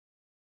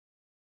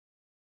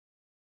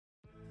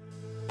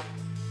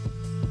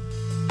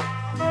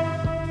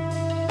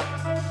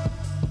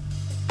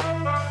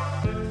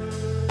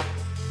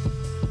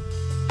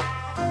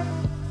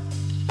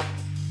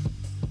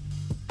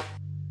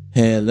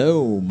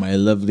Hello, my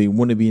lovely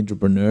wannabe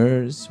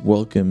entrepreneurs.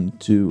 Welcome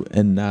to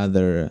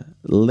another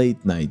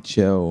late night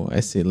show. I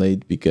say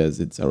late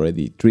because it's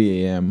already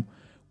 3 a.m.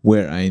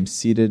 where I am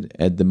seated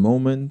at the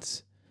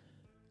moment.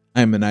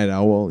 I'm a night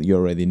owl. You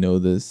already know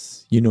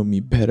this. You know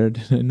me better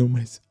than I know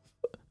myself.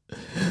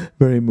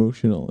 Very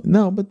emotional.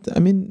 No, but I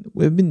mean,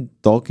 we've been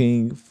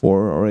talking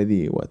for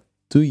already, what,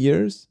 2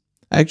 years?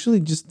 I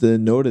actually just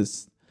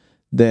noticed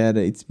that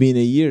it's been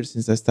a year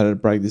since I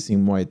started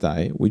practicing Muay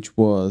Thai, which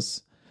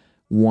was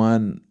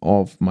one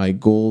of my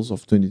goals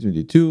of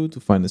 2022 to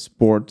find a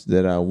sport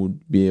that I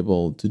would be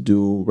able to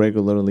do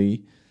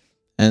regularly.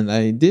 And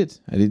I did.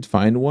 I did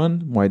find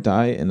one, Muay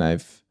Thai, and I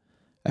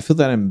feel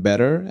that I'm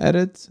better at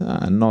it.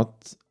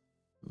 Not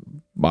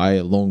by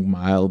a long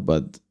mile,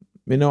 but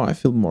I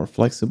feel more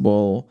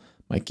flexible.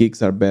 My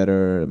kicks are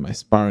better, my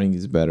sparring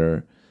is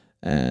better.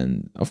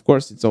 And of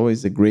course, it's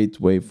always a great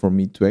way for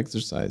me to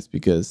exercise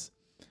because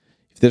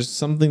if there's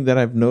something that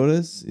I've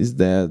noticed is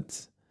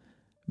that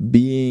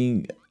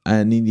being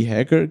an indie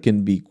hacker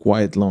can be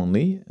quite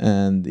lonely.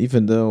 And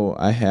even though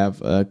I have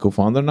a co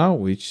founder now,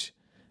 which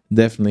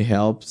definitely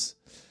helps,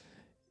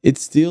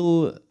 it's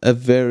still a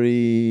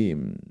very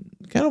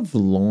kind of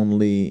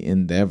lonely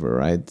endeavor,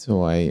 right?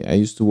 So I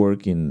used to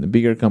work in a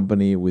bigger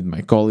company with my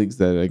colleagues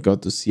that I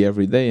got to see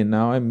every day, and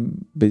now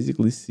I'm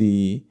basically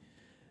see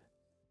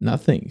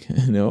nothing.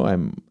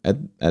 I'm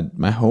at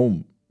my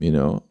home,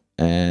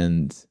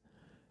 and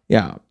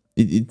yeah,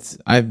 it's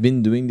I've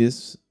been doing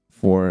this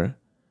for,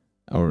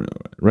 or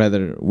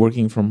rather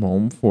working from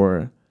home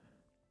for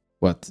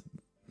what,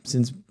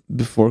 since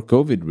before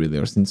COVID, really,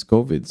 or since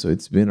COVID. So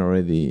it's been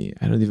already,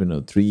 I don't even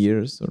know, 3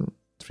 years or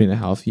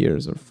 3.5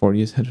 years or 4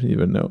 years. I don't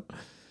even know.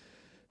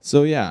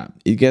 So yeah,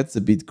 it gets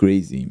a bit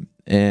crazy.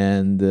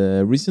 And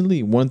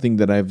recently, one thing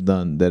that I've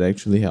done that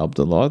actually helped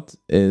a lot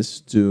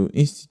is to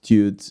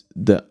institute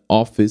the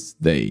office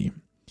day.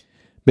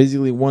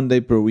 Basically, one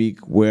day per week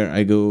where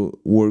I go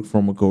work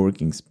from a co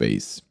working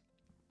space.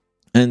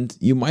 And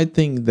you might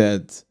think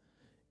that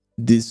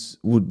this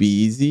would be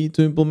easy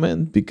to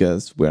implement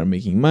because we are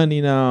making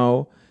money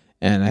now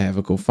and I have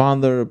a co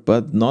founder,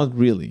 but not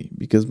really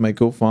because my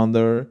co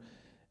founder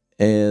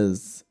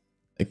is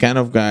a kind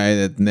of guy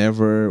that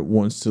never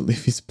wants to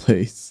leave his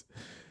place.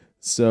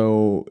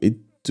 So it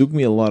took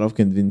me a lot of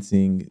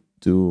convincing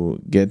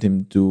to get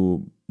him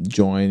to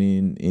join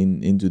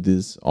into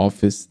this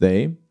office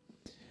day.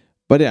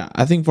 But yeah,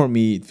 I think for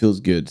me it feels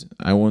good.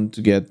 I want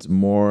to get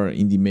more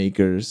indie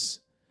makers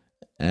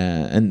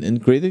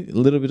and create a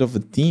little bit of a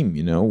team,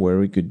 where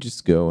we could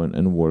just go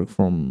and work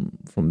from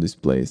this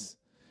place.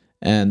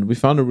 And we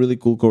found a really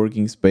cool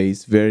co-working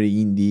space, very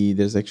indie.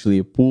 There's actually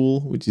a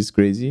pool, which is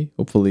crazy.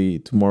 Hopefully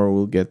tomorrow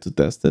we'll get to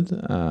test it.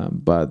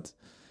 But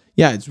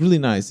yeah, it's really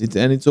nice.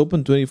 It's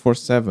open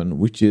 24/7,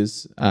 which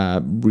is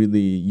really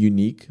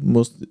unique.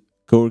 Most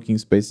co-working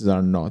spaces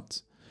are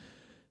not.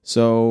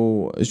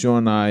 So Joe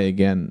and I,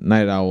 again,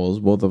 night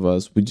owls, both of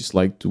us, we just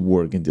like to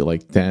work until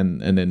like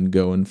 10 and then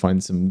go and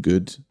find some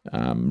good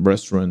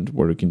restaurant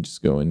where we can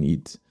just go and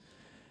eat.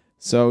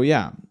 So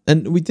yeah,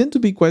 and we tend to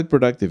be quite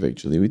productive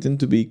actually. We tend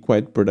to be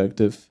quite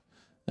productive.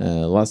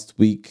 Last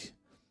week,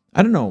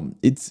 I don't know.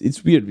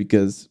 It's weird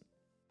because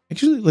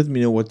actually, let me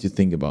know what you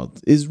think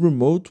about. Is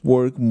remote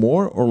work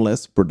more or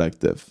less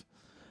productive?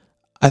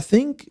 I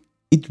think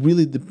it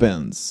really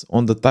depends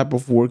on the type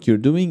of work you're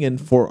doing and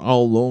for how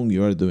long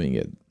you are doing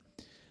it.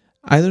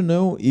 I don't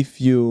know if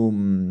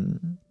you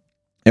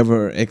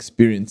ever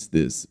experienced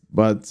this,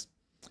 but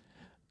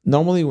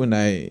normally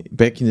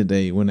back in the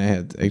day, when I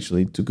had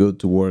actually to go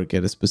to work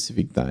at a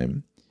specific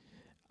time,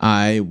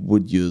 I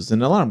would use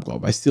an alarm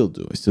clock. I still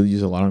do. I still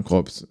use alarm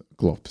clocks,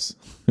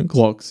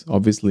 clocks,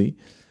 obviously,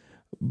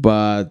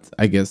 but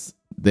I guess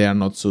they are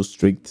not so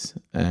strict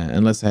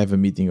unless I have a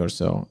meeting or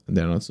so.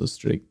 They're not so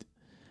strict.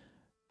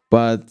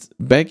 But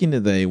back in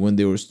the day when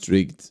they were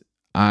strict,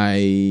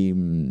 I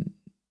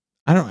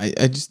don't know,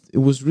 I just it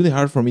was really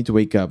hard for me to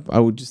wake up. I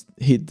would just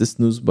hit the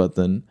snooze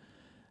button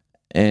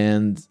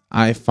and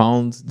I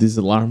found this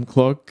alarm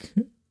clock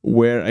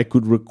where I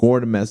could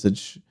record a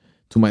message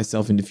to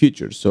myself in the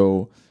future.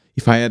 So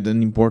if I had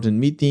an important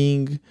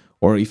meeting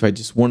or if I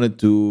just wanted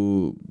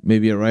to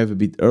maybe arrive a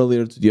bit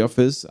earlier to the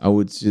office, I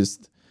would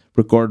just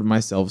record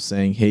myself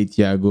saying, "Hey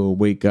Tiago,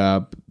 wake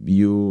up.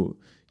 You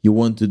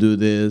want to do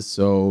this,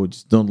 so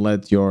just don't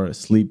let your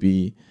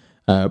sleepy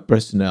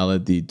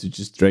personality to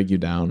just drag you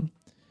down."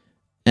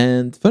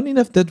 And funny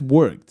enough, that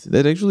worked.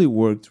 That actually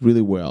worked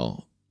really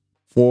well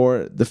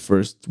for the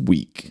first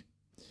week.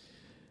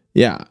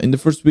 Yeah, in the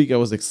first week, I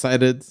was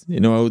excited.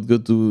 I would go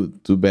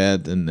to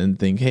bed and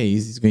think, hey,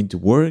 is this going to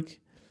work?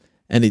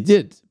 And it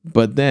did.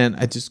 But then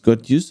I just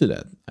got used to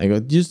that. I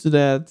got used to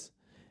that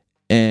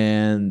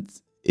and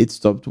it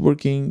stopped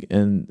working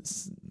and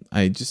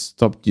I just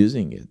stopped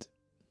using it.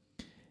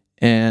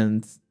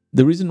 And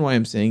the reason why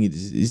I'm saying it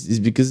is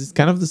because it's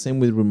kind of the same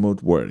with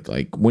remote work.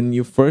 Like when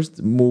you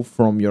first move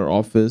from your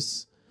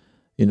office,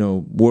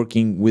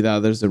 working with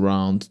others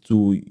around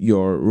to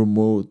your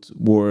remote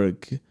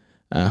work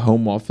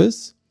home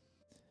office,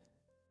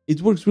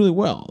 it works really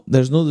well.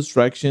 There's no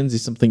distractions.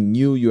 It's something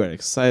new. You are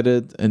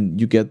excited and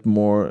you get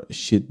more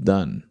shit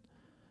done.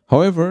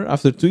 However,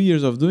 after 2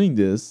 years of doing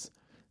this,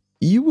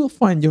 you will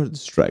find your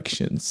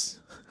distractions.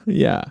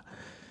 Yeah.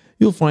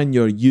 You'll find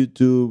your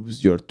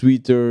YouTubes, your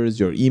Twitters,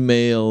 your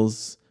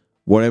emails,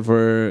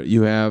 whatever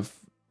you have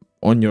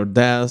on your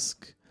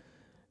desk.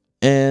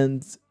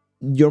 And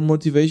your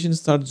motivation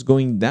starts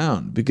going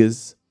down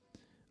because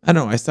I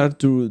don't know, I start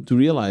to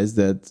realize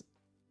that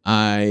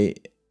I,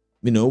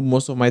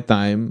 most of my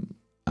time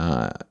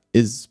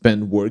is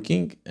spent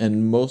working,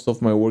 and most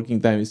of my working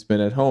time is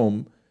spent at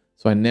home.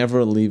 So I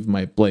never leave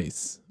my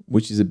place,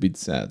 which is a bit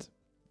sad.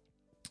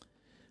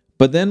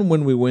 But then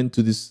when we went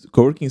to this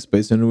co-working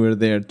space and we were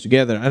there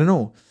together, I don't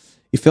know,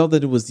 it felt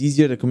that it was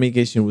easier. The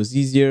communication was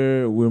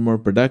easier. We were more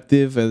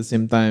productive. At the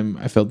same time,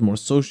 I felt more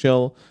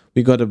social.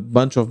 We got a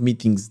bunch of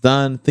meetings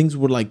done. Things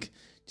were like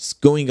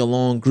just going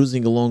along,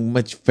 cruising along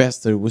much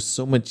faster. It was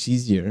so much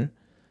easier.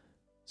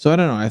 So I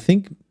don't know. I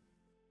think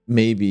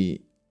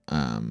maybe,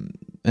 and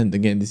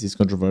again, this is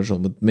controversial,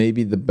 but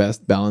maybe the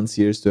best balance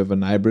here is to have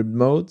an hybrid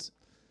mode,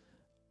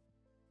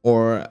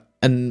 or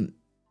and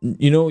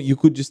you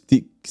could just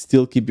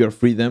still keep your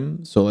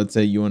freedom. So let's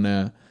say you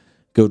wanna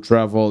go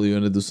travel, you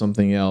wanna do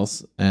something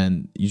else,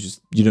 and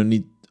you don't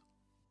need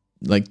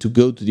like to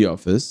go to the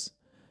office,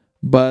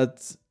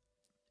 but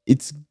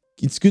it's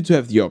good to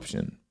have the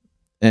option.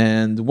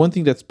 And one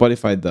thing that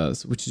Spotify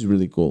does, which is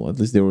really cool, at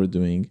least they were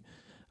doing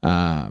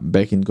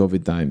back in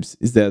COVID times,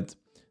 is that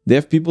they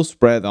have people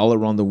spread all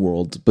around the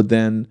world, but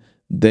then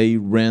they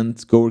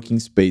rent co-working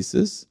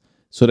spaces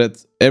so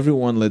that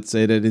everyone, let's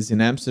say, that is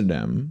in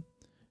Amsterdam,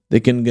 they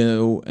can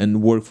go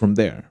and work from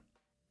there.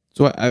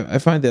 So I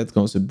find that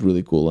concept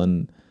really cool,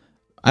 and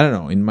I don't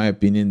know. In my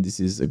opinion, this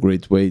is a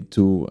great way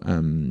to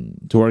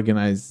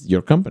organize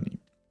your company.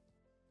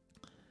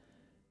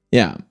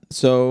 Yeah.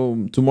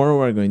 So tomorrow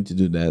we're going to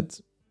do that.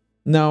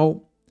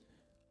 Now,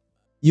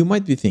 you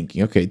might be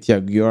thinking, okay,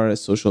 Tiago, you are a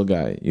social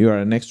guy. You are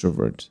an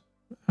extrovert.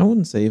 I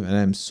wouldn't say that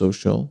I'm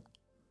social,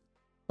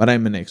 but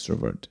I'm an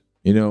extrovert.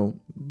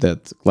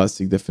 That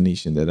classic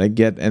definition that I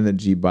get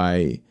energy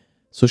by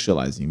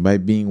socializing, by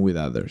being with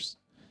others.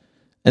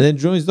 And then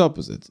Joe is the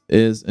opposite,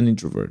 is an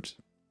introvert.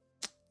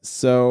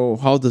 So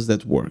how does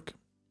that work?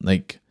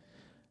 Like,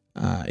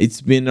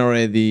 it's been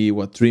already,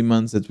 3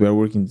 months that we are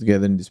working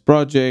together in this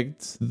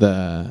project.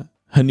 The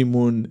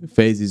honeymoon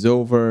phase is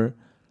over.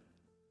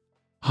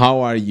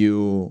 How are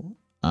you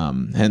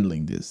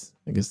handling this?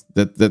 I guess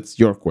that's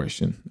your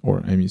question,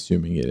 or I'm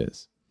assuming it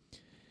is.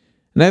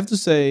 And I have to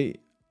say,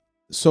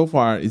 so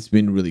far it's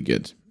been really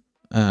good.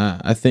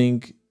 I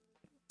think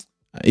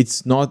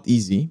it's not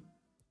easy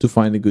to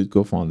find a good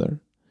co-founder,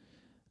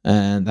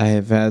 and I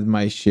have had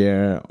my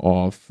share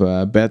of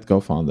bad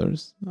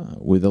co-founders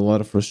with a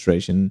lot of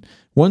frustration.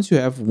 Once you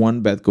have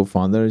one bad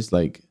co-founder, it's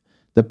like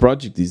the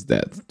project is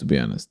dead, to be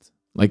honest.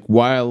 Like,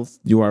 while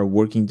you are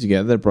working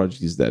together, the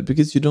project is dead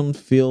because you don't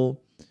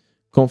feel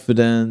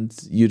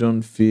confident. You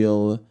don't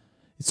feel,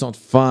 it's not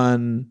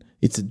fun.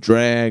 It's a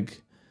drag.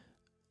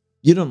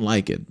 You don't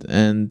like it,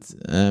 and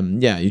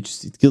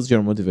it kills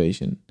your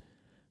motivation.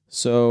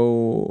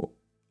 So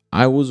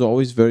I was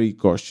always very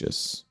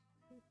cautious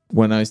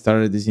when I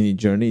started this indie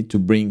journey to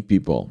bring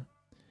people.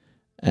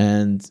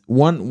 And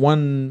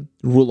one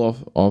rule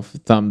of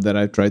thumb that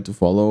I try to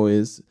follow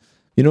is,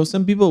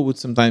 some people would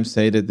sometimes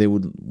say that they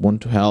would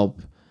want to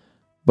help,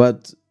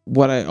 but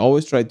what I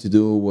always tried to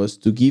do was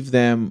to give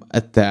them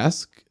a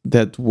task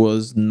that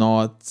was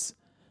not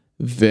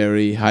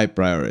very high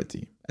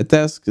priority, a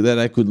task that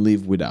I could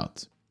live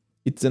without.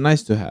 It's a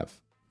nice to have.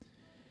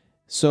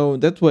 So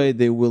that way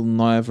they will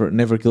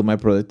never kill my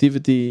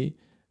productivity,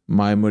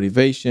 my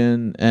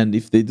motivation, and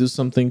if they do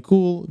something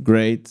cool,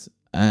 great,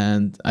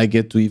 and I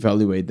get to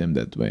evaluate them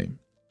that way.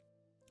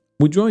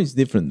 With Joe is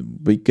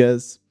different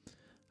because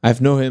I've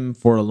known him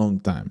for a long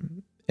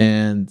time,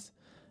 and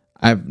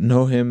I've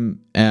known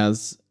him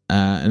as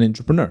an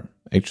entrepreneur.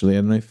 Actually,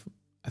 I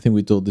think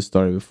we told this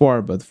story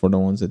before, but for the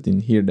ones that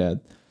didn't hear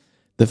that,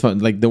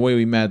 the way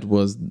we met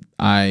was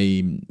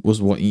I was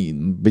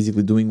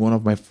basically doing one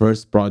of my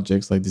first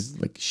projects, like this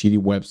like shitty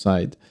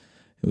website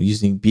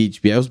using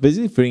PHP. I was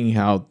basically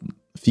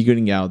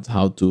figuring out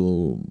how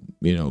to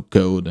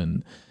code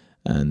and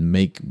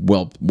make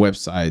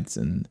websites,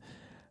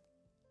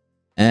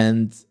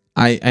 and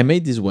I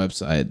made this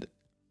website,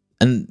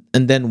 and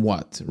then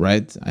what,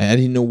 right? I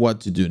didn't know what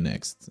to do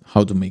next,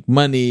 how to make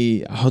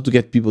money, how to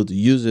get people to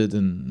use it,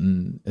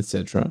 and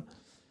etc.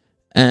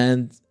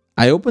 And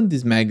I opened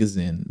this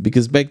magazine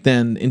because back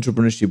then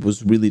entrepreneurship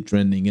was really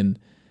trending, and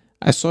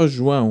I saw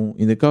João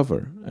in the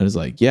cover. I was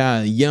like,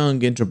 yeah,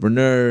 young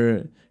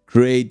entrepreneur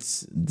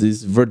creates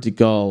these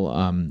vertical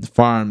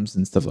farms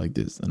and stuff like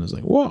this. And I was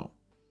like, wow,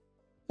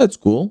 that's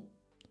cool.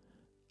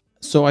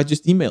 So I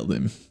just emailed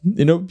him,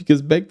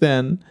 because back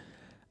then,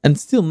 and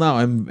still now,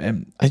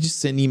 I just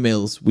send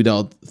emails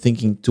without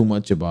thinking too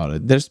much about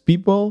it. There's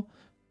people,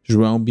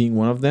 João being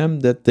one of them,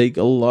 that take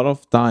a lot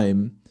of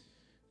time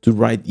to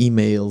write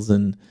emails,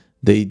 and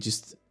they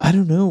just I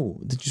don't know.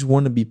 They just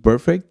want to be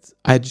perfect.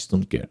 I just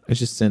don't care. I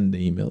just send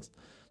the emails.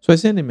 So I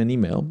sent him an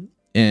email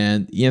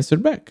and he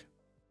answered back.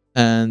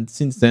 And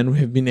since then, we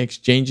have been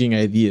exchanging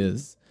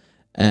ideas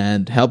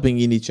and helping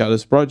in each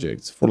other's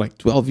projects for like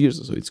 12 years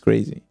or so. It's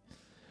crazy.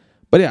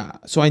 But yeah,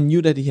 so I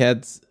knew that he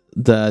had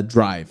the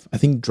drive. I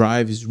think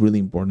drive is really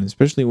important,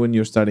 especially when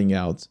you're starting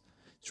out.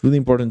 It's really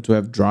important to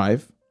have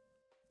drive.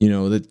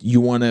 That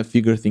you want to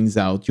figure things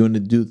out, you want to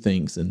do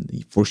things,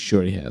 and for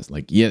sure he has.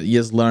 Like, he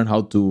has learned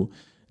how to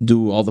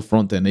do all the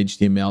front end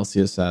HTML,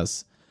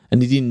 CSS,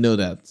 and he didn't know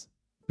that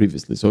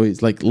previously. So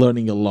he's like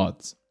learning a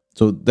lot.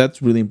 So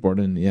that's really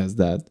important. He has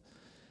that.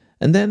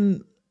 And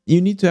then you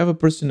need to have a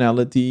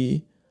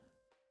personality,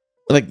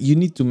 like you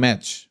need to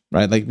match,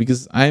 right? Like,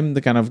 because I'm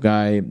the kind of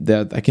guy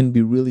that I can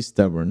be really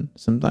stubborn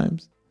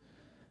sometimes.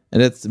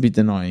 And that's a bit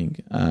annoying.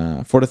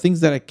 For the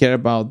things that I care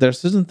about, there are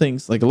certain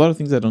things, like a lot of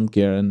things I don't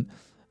care.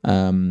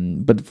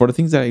 But for the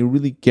things that I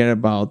really care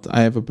about,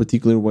 I have a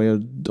particular way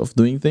of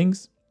doing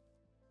things.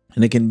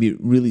 And I can be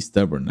really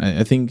stubborn.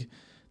 I think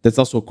that's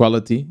also a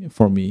quality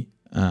for me,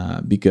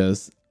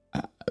 because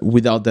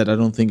without that, I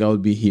don't think I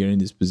would be here in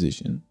this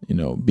position,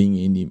 being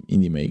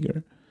indie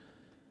maker.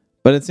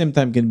 But at the same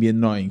time, can be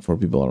annoying for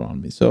people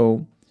around me.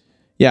 So,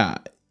 yeah,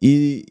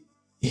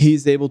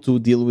 he's able to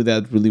deal with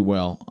that really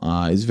well.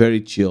 He's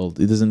very chilled.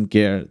 He doesn't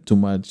care too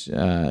much.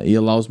 He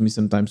allows me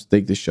sometimes to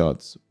take the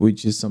shots,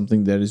 which is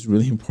something that is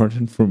really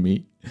important for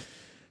me.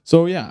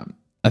 So, yeah,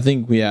 I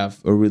think we have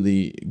a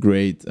really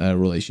great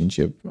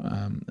relationship.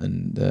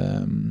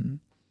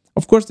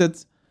 Of course,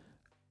 that's,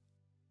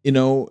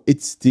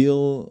 it's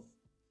still,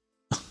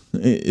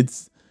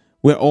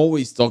 we're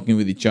always talking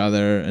with each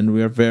other and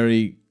we are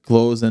very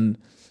close. And,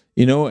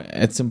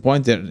 at some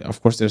point there,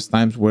 of course, there's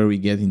times where we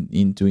get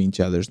into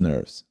each other's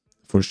nerves,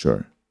 for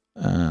sure.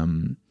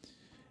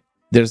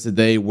 There's a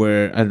day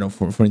where, I don't know,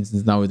 for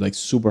instance, now it's like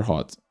super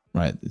hot,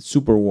 right? It's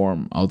super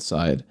warm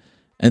outside,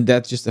 and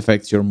that just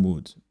affects your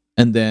mood.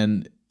 And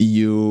then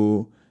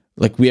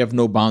we have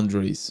no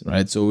boundaries,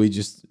 right? So we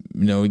just,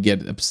 we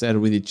get upset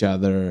with each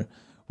other.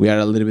 We are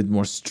a little bit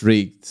more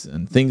strict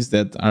and things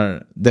that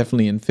are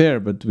definitely unfair,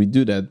 but we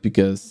do that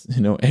because,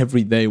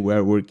 every day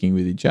we're working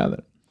with each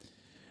other.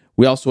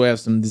 We also have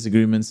some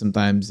disagreements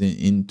sometimes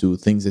into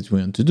things that we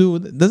want to do.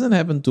 It doesn't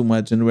happen too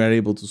much and we're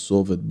able to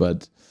solve it,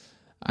 but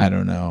I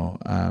don't know.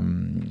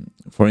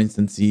 For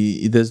instance,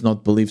 he does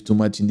not believe too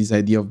much in this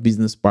idea of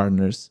business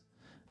partners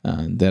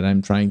that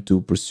I'm trying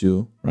to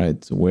pursue,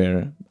 right?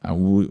 Where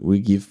we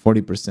give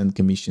 40%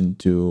 commission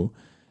to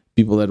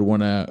people that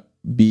want to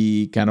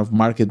be kind of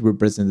market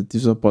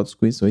representatives of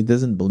PodSqueeze. So he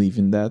doesn't believe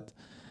in that.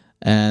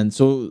 And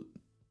so,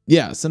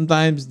 yeah,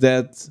 sometimes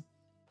that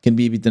can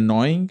be a bit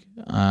annoying.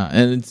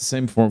 And it's the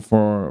same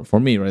for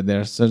me, right? There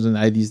are certain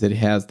ideas that he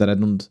has that I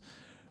don't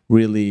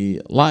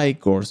really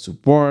like or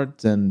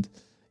support. And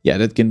yeah,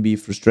 that can be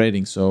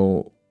frustrating.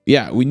 So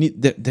yeah,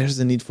 there's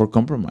a need for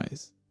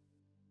compromise,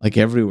 like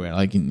everywhere,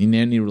 like in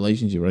any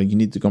relationship, right? You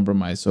need to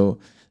compromise. So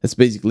that's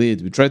basically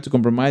it. We try to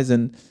compromise,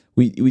 and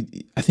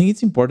I think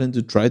it's important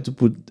to try to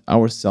put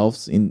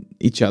ourselves in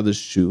each other's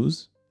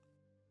shoes,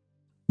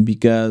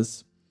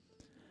 because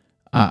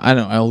I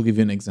don't know, I'll give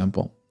you an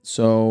example.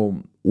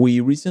 So we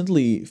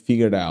recently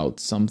figured out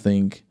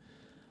something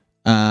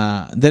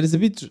that is a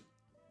bit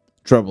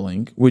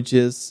troubling, which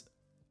is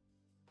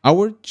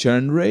our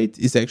churn rate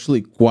is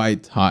actually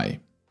quite high.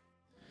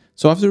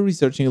 So after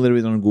researching a little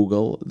bit on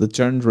Google, the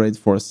churn rate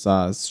for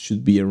SaaS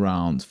should be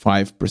around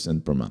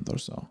 5% per month or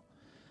so.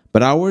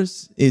 But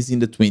ours is in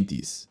the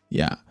 20s.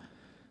 Yeah.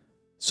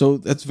 So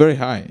that's very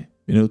high.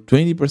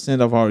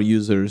 20% of our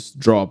users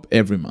drop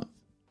every month.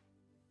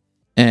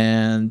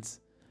 And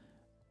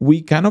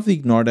we kind of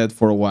ignored that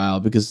for a while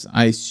because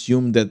I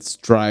assumed that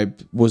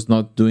Stripe was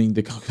not doing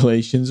the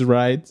calculations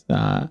right.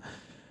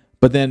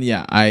 But then,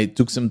 yeah, I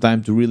took some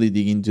time to really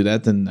dig into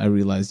that, and I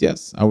realized,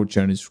 yes, our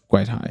churn is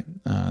quite high.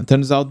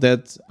 Turns out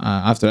that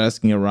after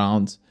asking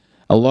around,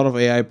 a lot of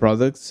AI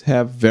products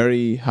have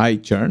very high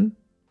churn,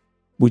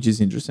 which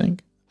is interesting.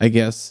 I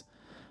guess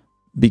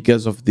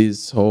because of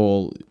this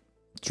whole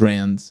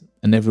trend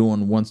and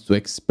everyone wants to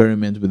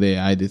experiment with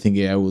AI, they think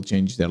AI will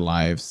change their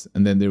lives.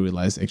 And then they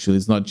realize actually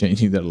it's not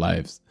changing their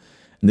lives.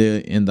 And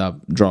they end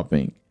up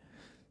dropping.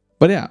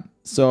 But yeah,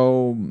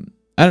 so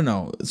I don't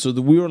know. So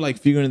we were like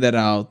figuring that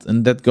out,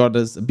 and that got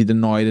us a bit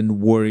annoyed and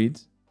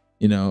worried,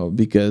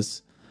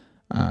 because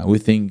we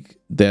think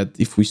that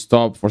if we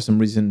stop for some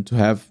reason to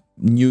have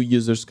new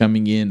users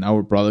coming in,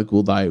 our product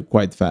will die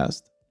quite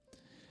fast.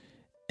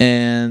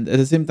 And at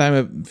the same time,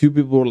 a few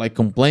people were like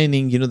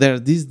complaining, there are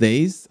these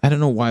days, I don't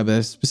know why, but there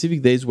are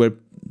specific days where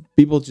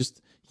people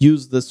just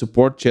use the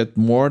support chat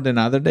more than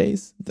other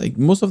days. Like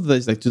most of the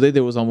days, like today,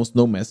 there was almost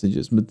no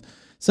messages, but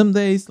some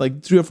days,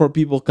 like 3 or 4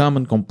 people come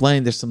and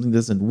complain there's something that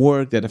doesn't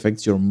work, that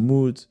affects your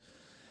mood.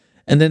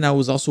 And then I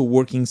was also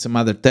working some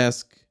other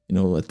task,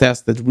 a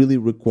task that really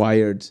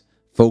required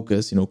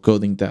focus,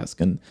 coding task.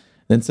 And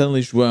then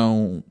suddenly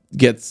João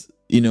gets,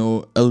 a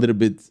little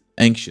bit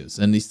anxious,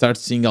 and he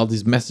starts seeing all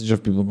these messages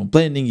of people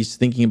complaining. He's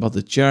thinking about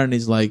the churn.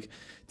 He's like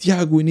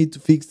Tiago, we need to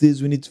fix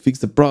this. We need to fix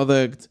the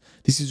product.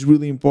 This is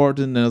really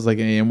important. And I was like,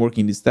 hey, I'm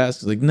working this task.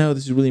 It's like, no,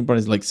 this is really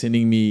important. It's like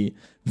sending me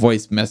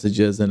voice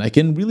messages, and I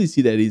can really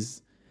see that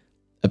he's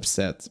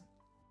upset.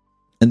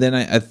 And then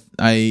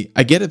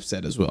I get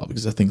upset as well,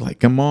 because I think, like,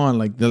 come on,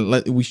 like,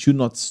 we should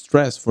not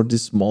stress for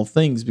these small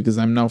things, because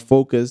I'm now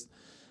focused,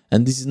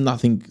 and this is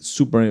nothing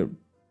super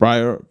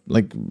prior,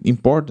 like,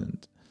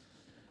 important.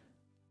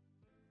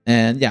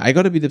 And yeah, I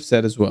got a bit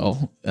upset as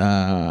well.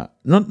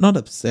 Not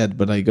upset,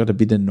 but I got a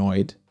bit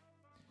annoyed.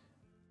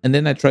 And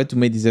then I tried to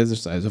make this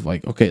exercise of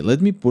like, okay,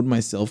 let me put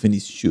myself in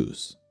his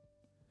shoes,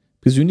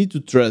 because you need to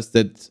trust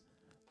that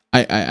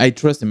I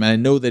trust him, and I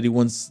know that he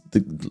wants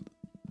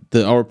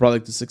our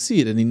product to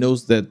succeed, and he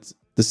knows that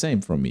the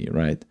same from me,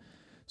 right?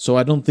 So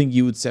I don't think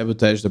he would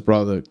sabotage the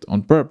product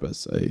on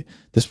purpose.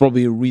 There's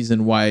probably a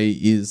reason why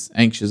he's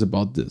anxious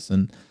about this.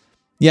 And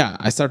yeah,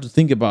 I start to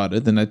think about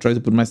it, and I try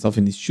to put myself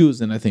in his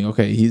shoes, and I think,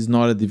 okay, he's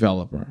not a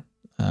developer.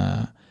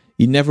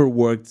 He never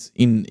worked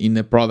in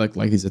a product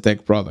like this, a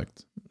tech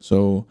product.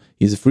 So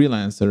he's a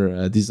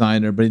freelancer, a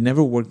designer, but he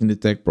never worked in the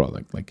tech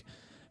product. Like,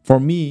 for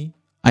me,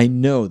 I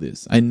know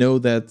this. I know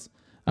that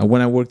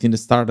when I worked in the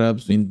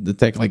startups, in the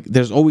tech, like,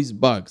 there's always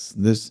bugs.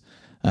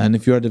 And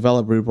if you're a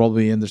developer, you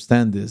probably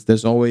understand this.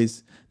 There's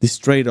always this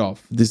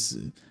trade-off, this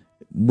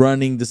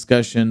running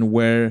discussion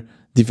where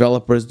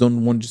developers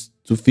don't want just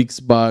to fix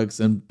bugs,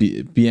 and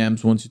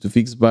PMs want you to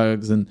fix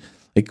bugs, and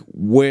like,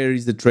 where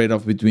is the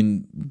trade-off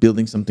between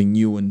building something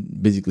new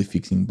and basically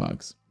fixing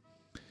bugs?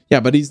 Yeah,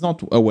 but he's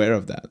not aware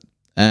of that,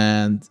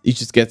 and it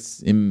just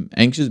gets him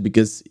anxious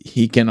because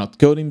he cannot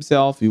code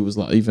himself. He was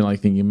even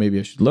like thinking, maybe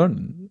I should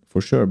learn for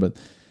sure, but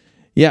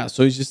yeah,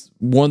 so he just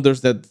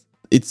wonders that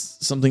it's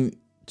something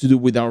to do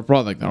with our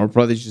product. Our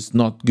product is just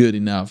not good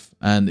enough.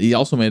 And he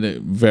also made a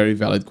very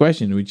valid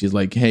question, which is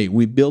like, hey,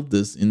 we built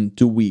this in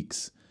 2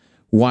 weeks.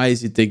 Why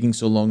is it taking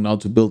so long now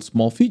to build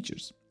small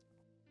features?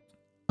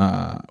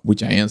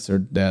 Which I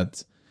answered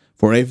that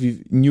for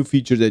every new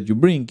feature that you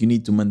bring, you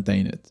need to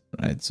maintain it,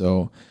 right?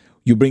 So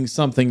you bring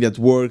something that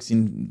works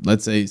in,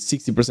 let's say,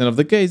 60% of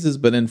the cases,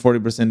 but then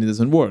 40% it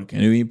doesn't work.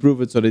 And you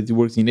improve it so that it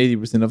works in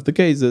 80% of the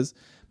cases,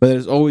 but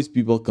there's always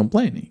people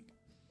complaining.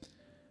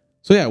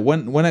 So yeah,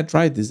 when I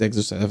tried this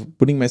exercise of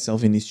putting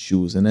myself in his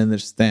shoes and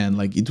understand,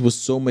 like, it was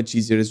so much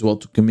easier as well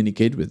to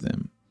communicate with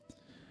him.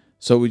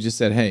 So we just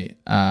said, hey,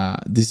 I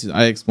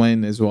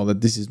explained as well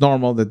that this is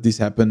normal, that this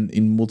happened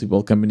in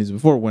multiple companies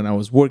before when I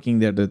was working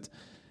there, that,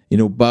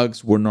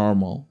 bugs were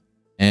normal,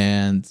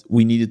 and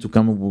we needed to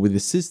come up with a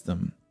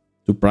system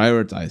to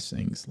prioritize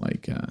things.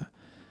 Like,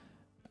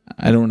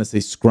 I don't want to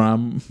say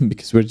Scrum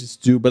because we're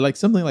just two, but like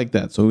something like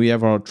that. So we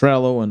have our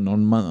Trello, and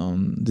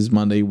on this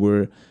Monday,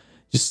 we're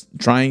just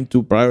trying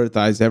to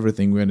prioritize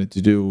everything we wanted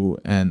to do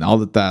and all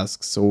the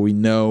tasks, so we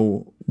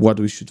know what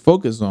we should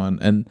focus on.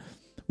 And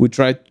we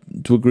try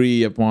to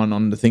agree upon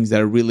on the things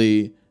that are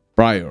really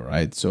prior,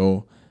 right?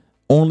 So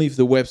only if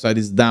the website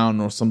is down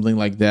or something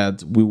like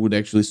that, we would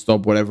actually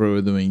stop whatever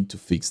we're doing to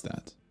fix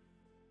that.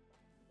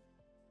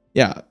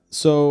 Yeah,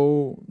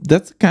 so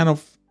that's the kind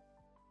of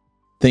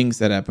things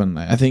that happen.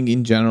 I think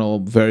in general,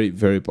 very,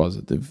 very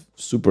positive,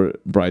 super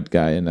bright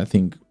guy. And I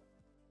think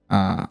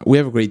we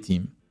have a great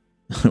team.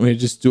 We're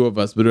just two of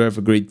us, but we have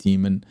a great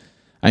team. And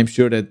I'm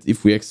sure that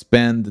if we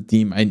expand the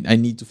team, I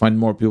need to find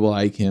more people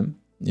like him,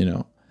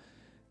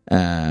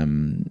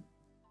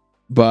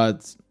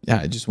 But yeah,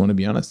 I just want to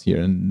be honest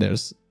here. And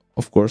there's,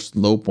 of course,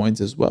 low points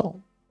as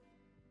well.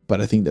 But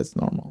I think that's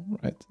normal,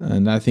 right?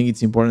 And I think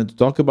it's important to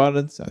talk about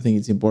it. I think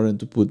it's important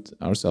to put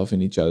ourselves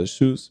in each other's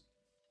shoes.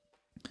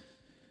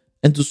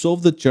 And to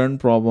solve the churn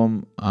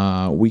problem,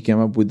 we came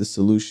up with the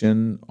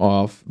solution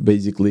of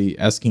basically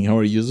asking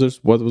our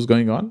users what was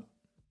going on,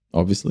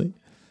 obviously.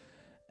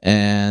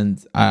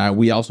 And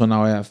we also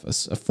now have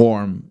a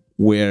form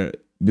where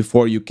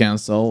before you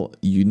cancel,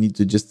 you need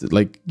to just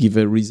like give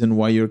a reason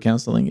why you're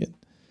canceling it.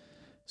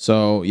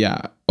 So yeah,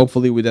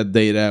 hopefully with that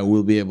data,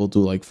 we'll be able to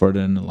like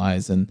further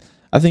analyze. And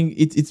I think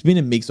it's been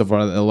a mix of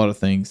a lot of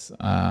things.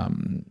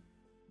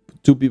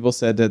 Two people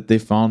said that they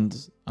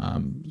found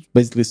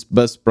basically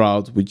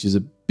Buzzsprout, which is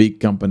a big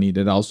company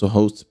that also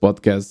hosts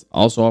podcasts,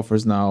 also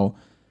offers now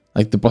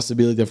like the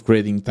possibility of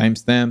creating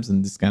timestamps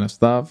and this kind of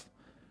stuff.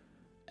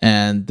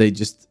 And they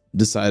just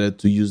decided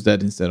to use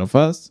that instead of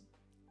us,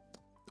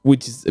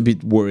 which is a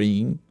bit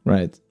worrying,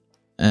 right?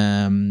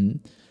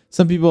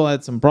 Some people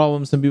had some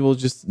problems. Some people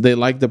they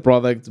liked the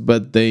product,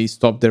 but they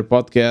stopped their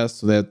podcast,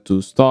 so they had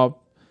to stop.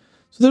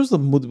 So there's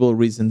multiple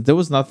reasons. There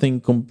was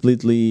nothing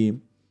completely,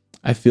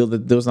 I feel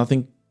that there was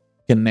nothing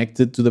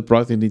connected to the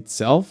product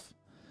itself.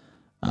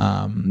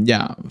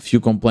 Yeah, a few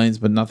complaints,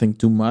 but nothing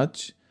too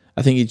much.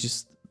 I think it's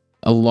just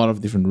a lot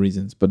of different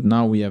reasons. But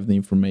now we have the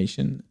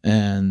information.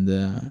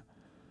 And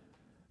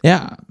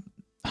yeah,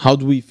 how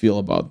do we feel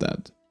about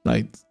that?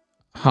 Right?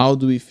 How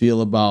do we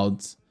feel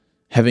about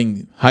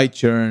having high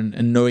churn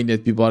and knowing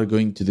that people are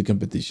going to the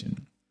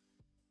competition?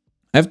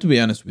 I have to be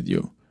honest with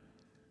you.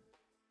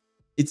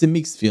 It's a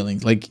mixed feeling.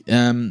 Like,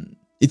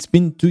 it's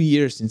been 2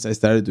 years since I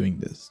started doing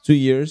this. 2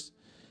 years.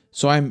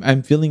 So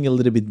I'm feeling a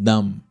little bit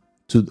numb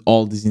to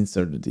all this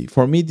uncertainty.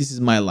 For me, this is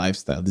my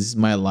lifestyle. This is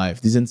my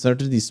life. This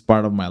uncertainty is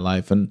part of my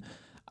life, and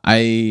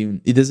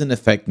it doesn't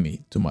affect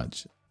me too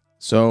much.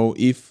 So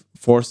if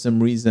for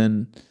some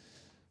reason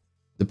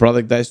the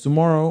product dies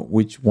tomorrow,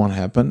 which won't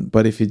happen,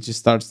 but if it just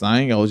starts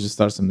dying, I'll just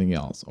start something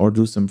else or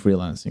do some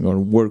freelancing or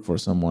work for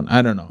someone.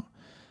 I don't know.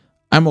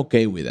 I'm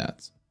okay with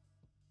that.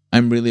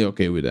 I'm really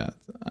okay with that.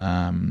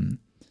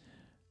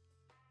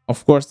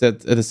 Of course,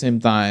 that at the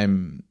same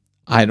time,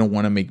 I don't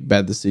want to make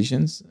bad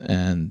decisions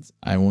and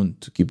I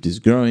want to keep this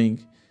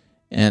growing.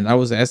 And I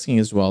was asking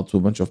as well to a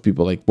bunch of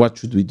people, like, what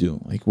should we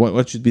do? Like,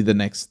 what should be the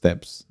next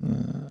steps?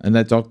 And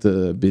I talked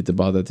a bit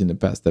about that in the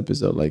past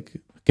episode. Like,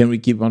 can we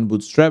keep on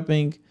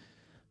bootstrapping?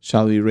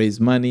 Shall we raise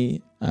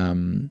money?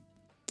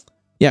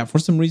 Yeah, for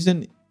some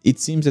reason, it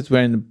seems that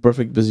we're in a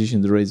perfect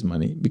position to raise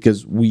money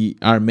because we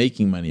are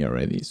making money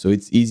already. So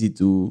it's easy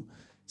to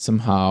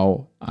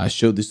somehow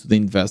show this to the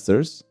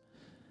investors.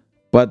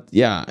 But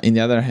yeah, in the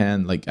other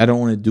hand, like, I don't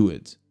want to do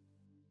it.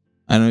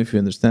 I don't know if you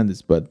understand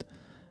this, but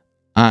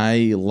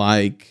I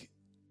like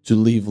to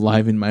live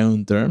life in my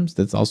own terms.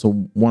 That's also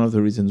one of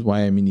the reasons why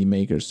I'm indie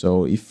maker.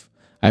 So if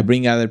I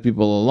bring other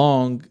people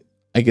along,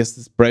 I guess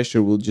this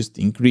pressure will just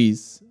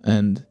increase,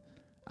 and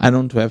I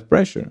don't want to have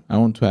pressure. I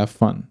want to have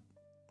fun.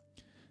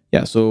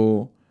 Yeah,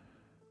 so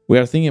we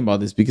are thinking about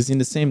this because in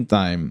the same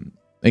time,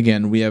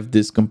 again, we have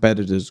these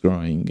competitors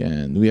growing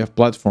and we have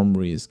platform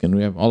risk and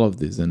we have all of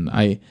this. And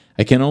I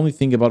can only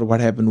think about what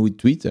happened with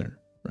Twitter,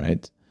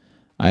 right?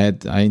 I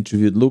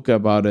interviewed Luca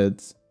about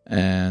it,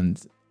 and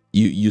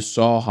you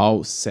saw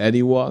how sad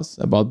he was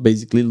about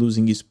basically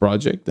losing his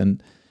project.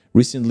 And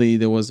recently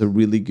there was a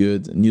really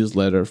good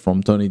newsletter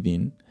from Tony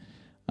Dean.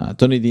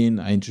 Tony Dean,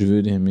 I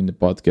interviewed him in the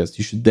podcast.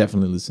 You should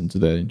definitely listen to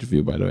that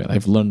interview, by the way.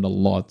 I've learned a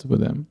lot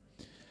with him.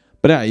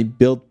 But yeah, he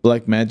built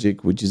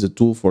Blackmagic, which is a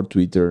tool for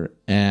Twitter,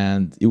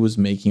 and it was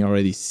making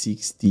already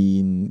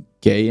 16K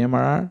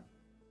MRR,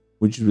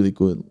 which is really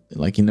good.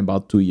 Like in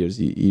about 2 years,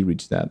 he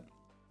reached that,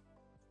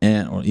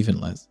 and or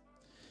even less.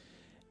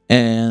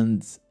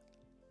 And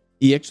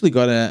he actually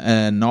got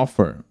an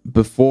offer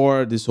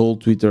before this whole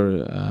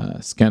Twitter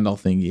scandal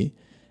thingy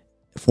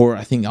for,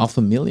 I think,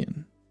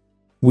 $500,000,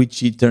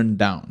 which he turned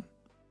down,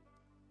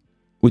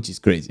 which is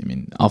crazy. I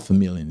mean,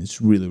 $500,000 is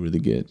really, really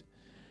good.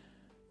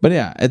 But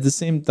yeah, at the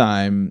same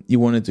time, he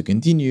wanted to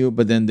continue,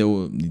 but then there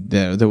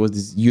was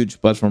this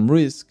huge platform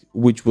risk,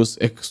 which was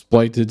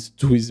exploited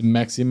to his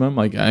maximum.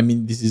 Like, I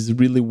mean, this is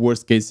really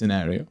worst case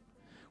scenario,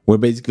 where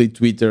basically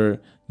Twitter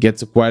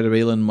gets acquired by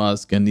Elon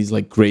Musk and he's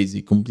like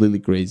crazy, completely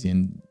crazy,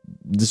 and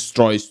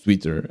destroys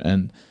Twitter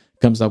and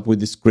comes up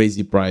with this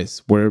crazy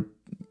price where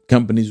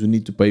companies would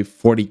need to pay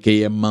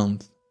 $40,000 a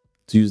month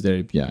to use their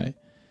API.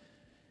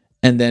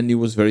 And then he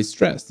was very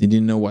stressed. He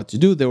didn't know what to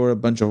do. There were a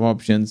bunch of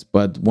options,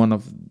 but one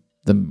of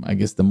I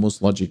guess the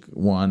most logic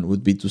one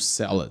would be to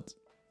sell it.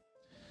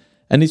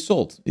 And he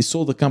sold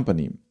the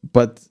company,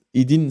 but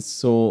he didn't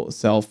sell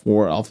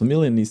for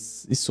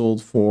 $500,000. He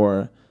sold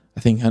for, I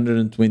think,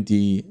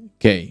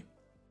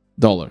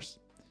 $120,000,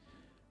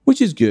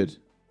 which is good.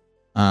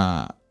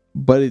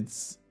 But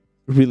it's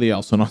really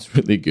also not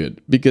really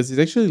good because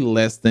it's actually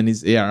less than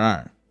his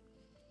ARR.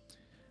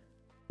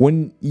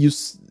 When you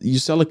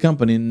sell a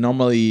company,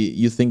 normally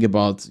you think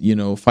about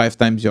 5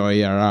 times your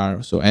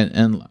ARR, so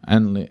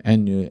annually,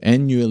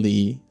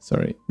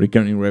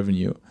 recurring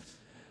revenue,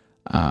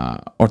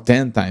 or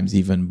 10 times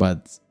even.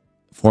 But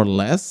for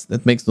less,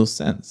 that makes no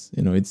sense.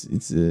 It's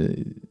a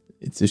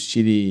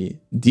shitty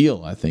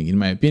deal, I think, in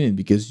my opinion,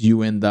 because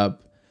you end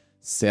up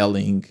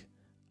selling,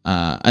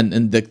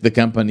 and the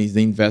companies,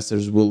 the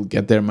investors will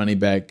get their money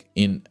back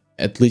in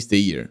at least a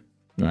year,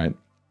 right?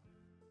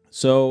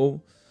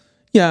 So.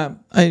 Yeah,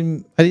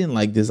 I didn't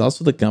like this.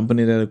 Also, the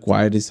company that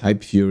acquired is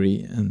Hype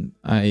Fury, and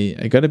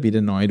I got a bit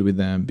annoyed with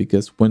them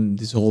because when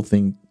this whole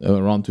thing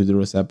around Twitter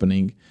was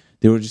happening,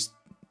 they were just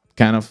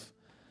kind of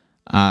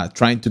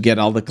trying to get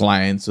all the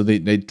clients. So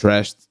they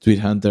trashed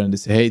TweetHunter and they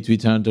say, hey,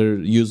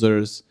 TweetHunter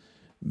users,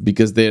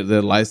 because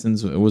their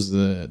license was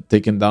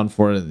taken down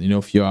for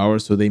a few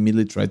hours, so they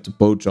immediately tried to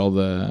poach all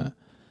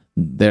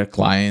their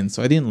clients.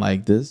 So I didn't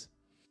like this.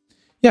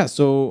 Yeah,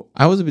 so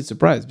I was a bit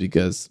surprised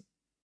because,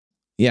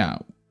 yeah,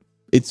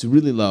 it's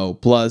really low.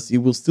 Plus, it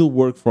will still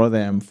work for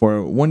them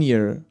for 1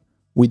 year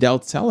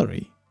without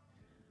salary.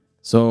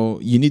 So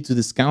you need to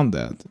discount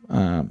that.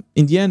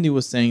 In the end, he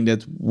was saying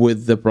that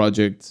with the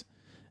project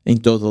in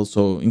total,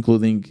 so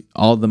including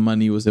all the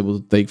money he was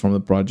able to take from the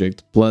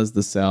project plus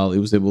the sale, he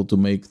was able to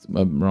make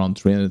around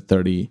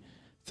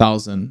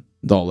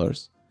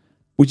 $330,000,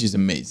 which is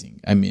amazing.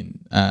 I mean,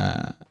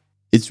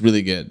 it's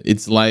really good.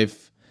 It's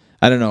life.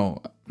 I don't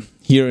know.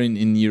 Here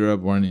in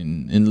Europe or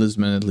in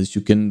Lisbon, at least,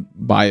 you can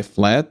buy a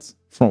flat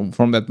from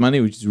that money,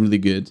 which is really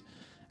good.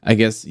 I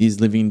guess he's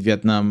living in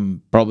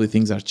Vietnam. Probably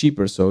things are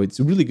cheaper, so it's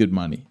really good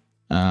money.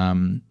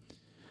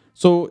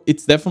 So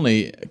it's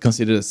definitely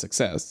considered a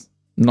success.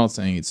 I'm not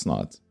saying it's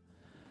not,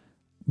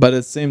 but at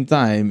the same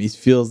time, it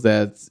feels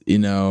that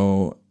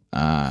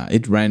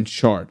it ran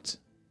short.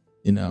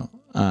 Now,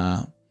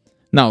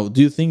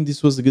 do you think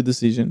this was a good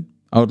decision?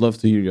 I would love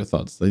to hear your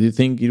thoughts. Like, do you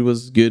think it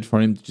was good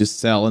for him to just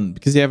sell, and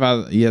because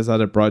he has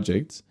other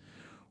projects,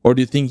 or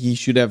do you think he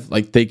should have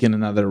like taken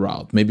another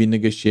route, maybe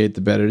negotiate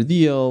a better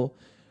deal?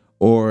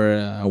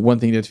 Or one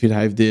thing that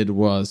FeedHive did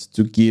was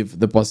to give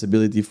the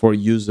possibility for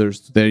users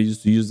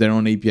to use their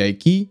own API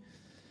key.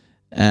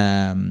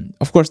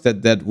 Of course,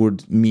 that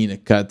would mean a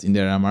cut in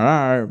their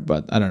MRR,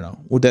 but I don't know.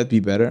 Would that be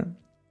better?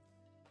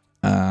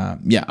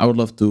 Yeah, I would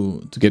love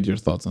to get your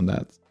thoughts on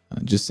that.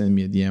 Just send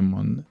me a DM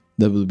on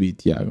WB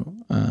Tiago.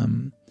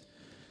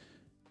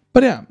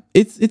 But yeah,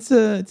 it's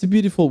a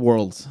beautiful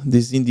world.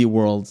 This indie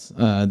world,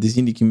 this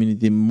indie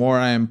community. The more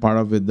I am part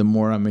of it, the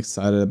more I'm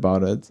excited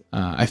about it.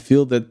 I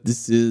feel that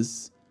this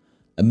is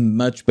a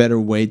much better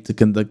way to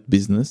conduct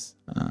business.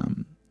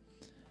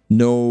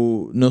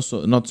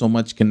 Not so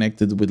much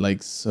connected with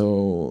like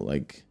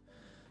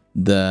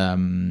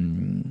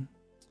the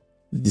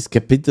this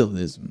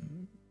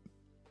capitalism.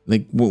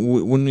 Like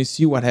when we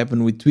see what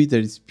happened with Twitter,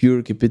 it's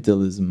pure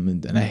capitalism,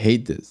 and I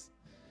hate this.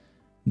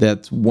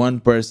 That one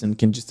person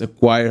can just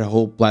acquire a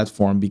whole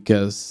platform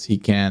because he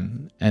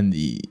can, and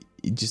he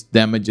just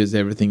damages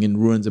everything and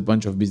ruins a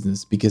bunch of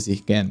business because he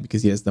can,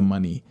 because he has the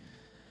money.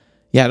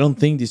 Yeah, I don't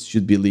think this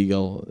should be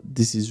legal.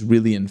 This is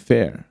really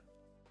unfair.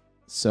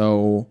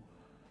 So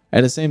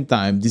at the same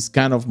time, this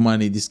kind of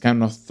money, this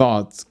kind of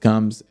thought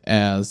comes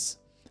as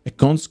a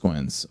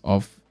consequence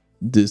of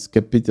this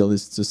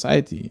capitalist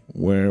society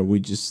where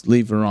we just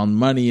live around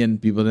money, and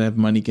people that have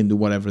money can do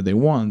whatever they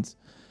want.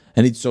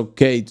 And it's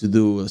okay to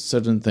do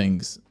certain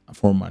things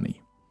for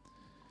money.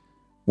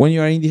 When you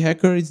are indie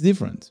hacker, it's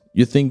different.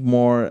 You think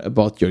more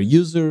about your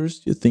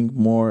users. You think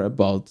more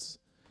about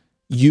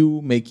you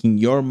making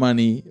your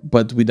money,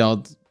 but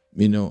without,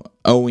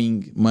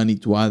 owing money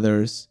to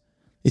others.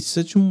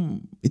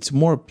 It's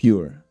more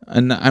pure.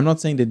 And I'm not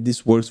saying that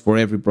this works for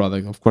every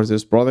product. Of course,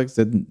 there's products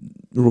that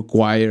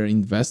require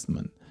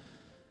investment.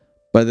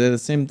 But at the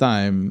same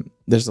time,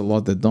 there's a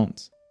lot that don't.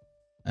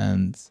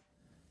 And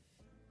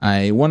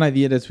one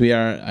idea that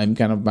I'm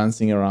kind of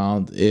bouncing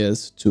around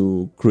is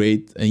to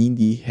create an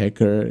indie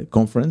hacker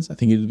conference. I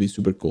think it would be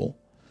super cool.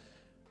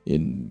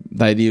 The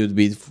idea would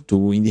be to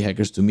indie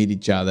hackers to meet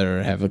each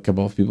other, have a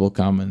couple of people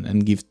come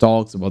and give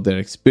talks about their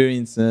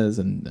experiences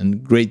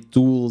and great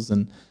tools.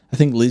 And I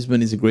think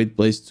Lisbon is a great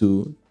place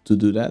to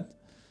do that.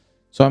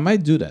 So I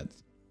might do that.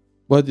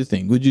 What do you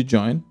think? Would you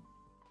join?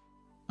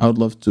 I would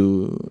love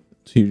to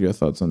hear your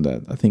thoughts on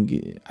that. I think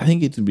it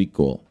would be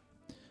cool.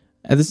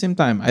 At the same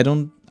time, I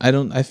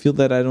feel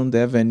that I don't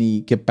have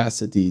any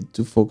capacity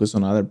to focus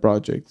on other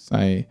projects.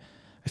 I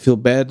feel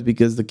bad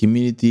because the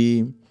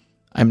community,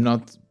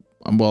 I'm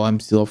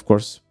still of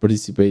course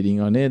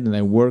participating on it, and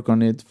I work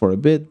on it for a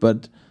bit,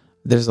 but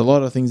there's a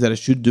lot of things that I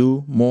should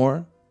do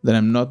more that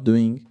I'm not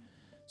doing.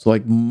 So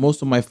like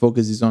most of my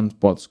focus is on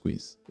Pod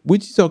Squeeze,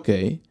 which is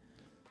okay,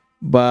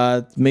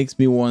 but makes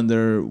me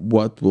wonder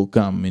what will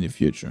come in the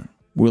future.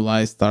 Will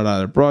I start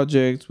other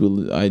projects?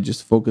 Will I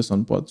just focus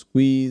on Pod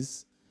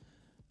Squeeze?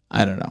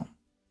 I don't know.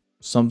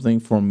 Something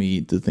for me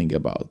to think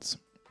about.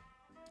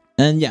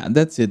 And yeah,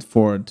 that's it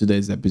for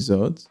today's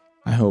episode.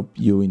 I hope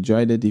you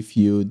enjoyed it. If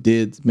you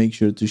did, make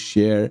sure to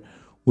share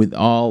with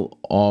all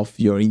of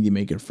your indie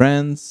maker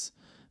friends.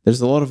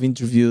 There's a lot of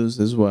interviews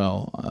as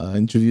well.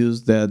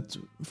 Interviews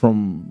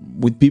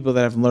with people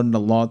that I've learned a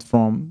lot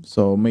from.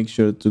 So make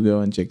sure to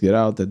go and check it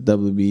out at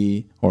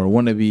WB or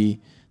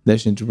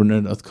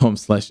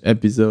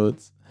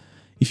wannabe-entrepreneur.com/episodes.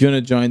 If you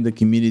want to join the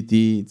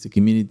community, it's a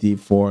community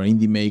for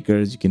indie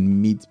makers. You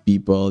can meet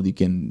people, you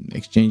can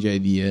exchange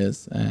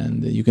ideas,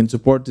 and you can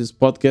support this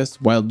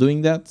podcast while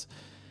doing that. It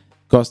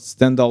costs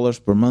 $10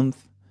 per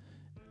month,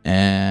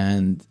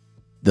 and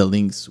the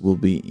links will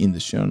be in the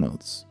show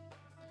notes.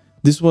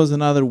 This was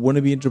another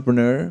Wannabe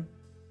Entrepreneur.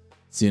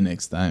 See you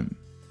next time.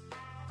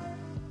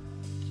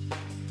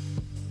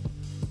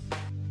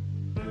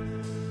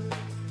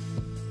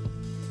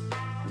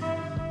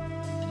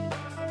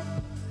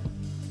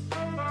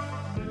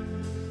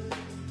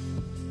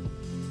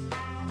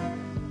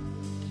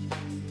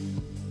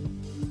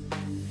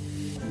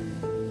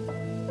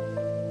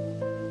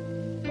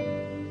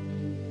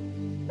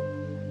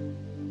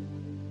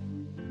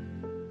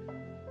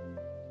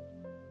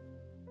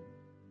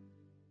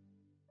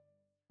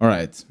 All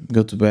right,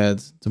 go to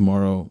bed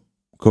tomorrow.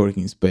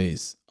 Co-working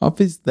space.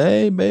 Office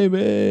day,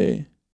 baby.